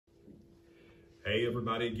Hey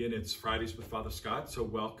everybody, again, it's Fridays with Father Scott, so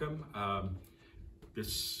welcome.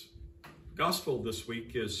 This gospel this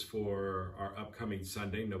week is for our upcoming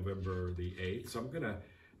Sunday, November the 8th. So I'm gonna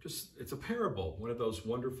it's a parable, one of those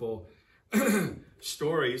wonderful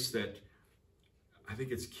stories that I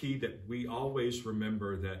think it's key that we always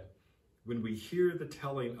remember that when we hear the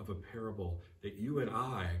telling of a parable, that you and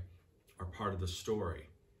I are part of the story.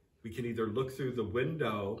 We can either look through the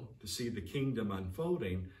window to see the kingdom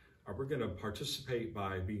unfolding, or we're going to participate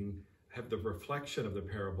by have the reflection of the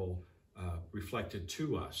parable reflected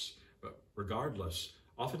to us. But regardless,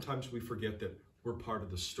 oftentimes we forget that we're part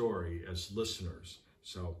of the story as listeners.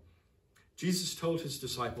 So Jesus told his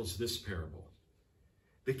disciples this parable.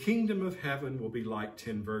 The kingdom of heaven will be like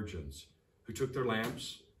 10 virgins who took their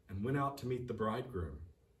lamps and went out to meet the bridegroom.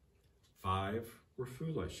 5 were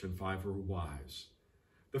foolish and 5 were wise.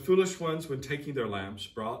 The foolish ones, when taking their lamps,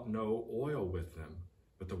 brought no oil with them,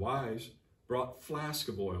 but the wise brought flasks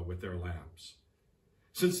of oil with their lamps.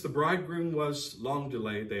 Since the bridegroom was long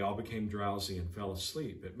delayed, they all became drowsy and fell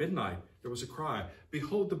asleep. At midnight, there was a cry,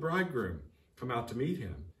 "Behold, the bridegroom, come out to meet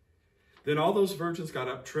him." Then all those virgins got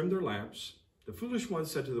up, trimmed their lamps. The foolish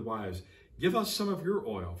ones said to the wise, "Give us some of your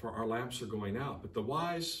oil, for our lamps are going out." But the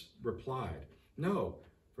wise replied, "No,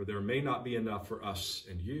 for there may not be enough for us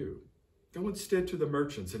and you. Go instead to the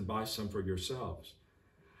merchants and buy some for yourselves."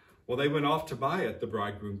 While they went off to buy it, the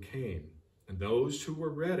bridegroom came, and those who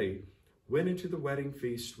were ready went into the wedding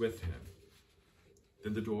feast with him.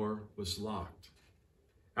 Then the door was locked.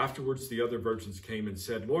 Afterwards, the other virgins came and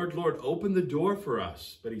said, "Lord, Lord, open the door for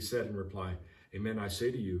us." But he said in reply, "Amen, I say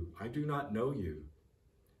to you, I do not know you.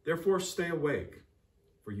 Therefore stay awake,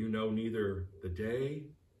 for you know neither the day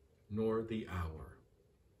nor the hour."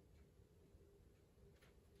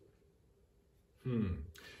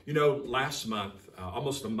 You know, last month,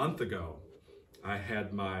 almost a month ago, I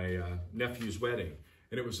had my nephew's wedding,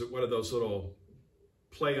 and it was one of those little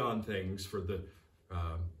play-on things for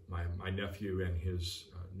my nephew and his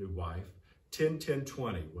new wife.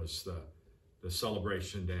 10-10-20 was the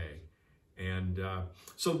celebration day. And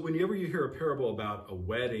so whenever you hear a parable about a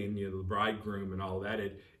wedding, you know, the bridegroom and all that,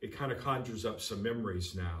 it kind of conjures up some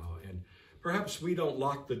memories now. And perhaps we don't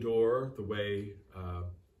lock the door the way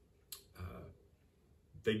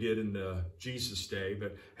they did in the Jesus day,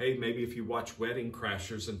 but hey, maybe if you watch Wedding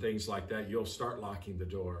Crashers and things like that, you'll start locking the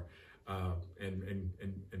door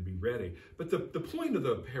and be ready. But the point of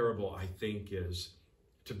the parable, I think, is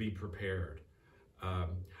to be prepared.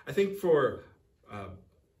 I think for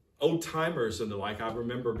old timers and the like, I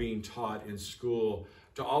remember being taught in school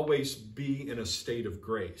to always be in a state of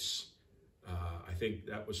grace. I think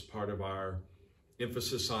that was part of our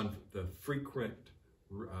emphasis on the frequent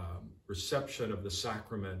reception of the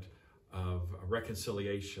sacrament of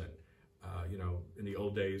reconciliation. You know, in the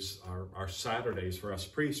old days, our Saturdays for us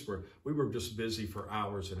priests we were just busy for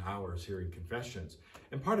hours and hours hearing confessions.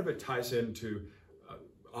 And part of it ties into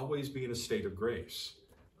always be in a state of grace,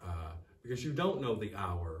 because you don't know the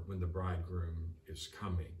hour when the bridegroom is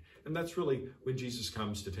coming. And that's really when Jesus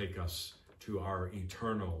comes to take us to our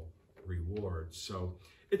eternal reward. So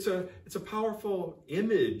it's a powerful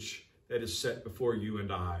image that is set before you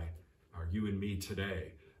and I, or you and me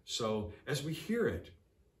today. So as we hear it,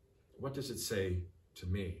 what does it say to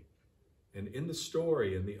me? And in the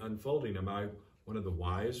story, in the unfolding, am I one of the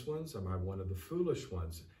wise ones? Am I one of the foolish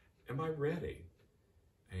ones? Am I ready?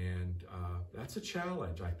 And that's a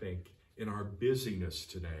challenge, I think, in our busyness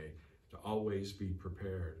today, to always be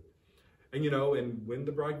prepared. And you know, and when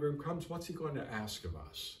the bridegroom comes, what's he going to ask of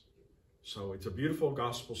us? So it's a beautiful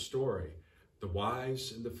gospel story. The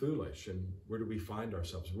wise and the foolish, and where do we find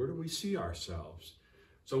ourselves? Where do we see ourselves?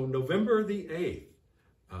 So November the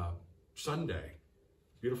 8th, Sunday,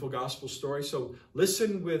 beautiful gospel story. So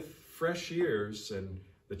listen with fresh ears and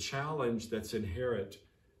the challenge that's inherent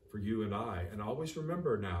for you and I. And always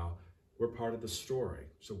remember now, we're part of the story.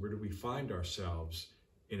 So where do we find ourselves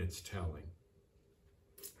in its telling?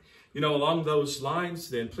 You know, along those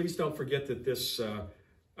lines then, please don't forget that this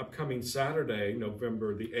upcoming Saturday,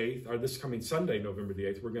 November the 8th, or this coming Sunday, November the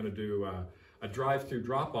 8th, we're going to do a drive-through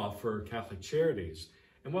drop-off for Catholic Charities.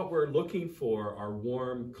 And what we're looking for are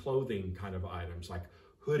warm clothing kind of items, like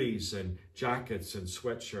hoodies and jackets and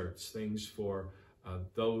sweatshirts, things for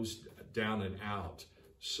those down and out.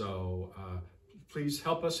 So please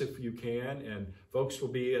help us if you can, and folks will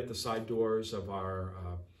be at the side doors of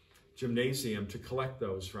our gymnasium to collect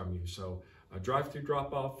those from you. So a drive-through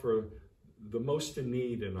drop-off for the most in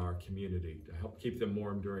need in our community to help keep them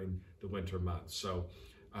warm during the winter months. So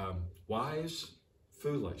wise,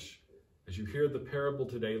 foolish. As you hear the parable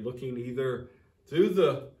today, looking either through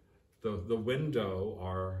the the window,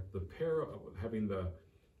 or having the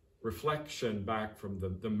reflection back from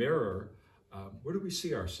the mirror, where do we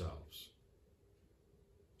see ourselves?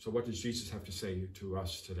 So what does Jesus have to say to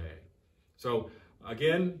us today? So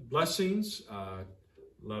again, blessings.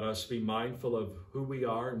 Let us be mindful of who we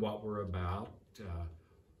are and what we're about.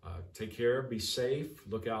 Take care, be safe,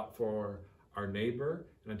 look out for our neighbor.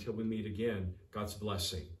 And until we meet again, God's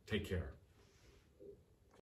blessing. Take care.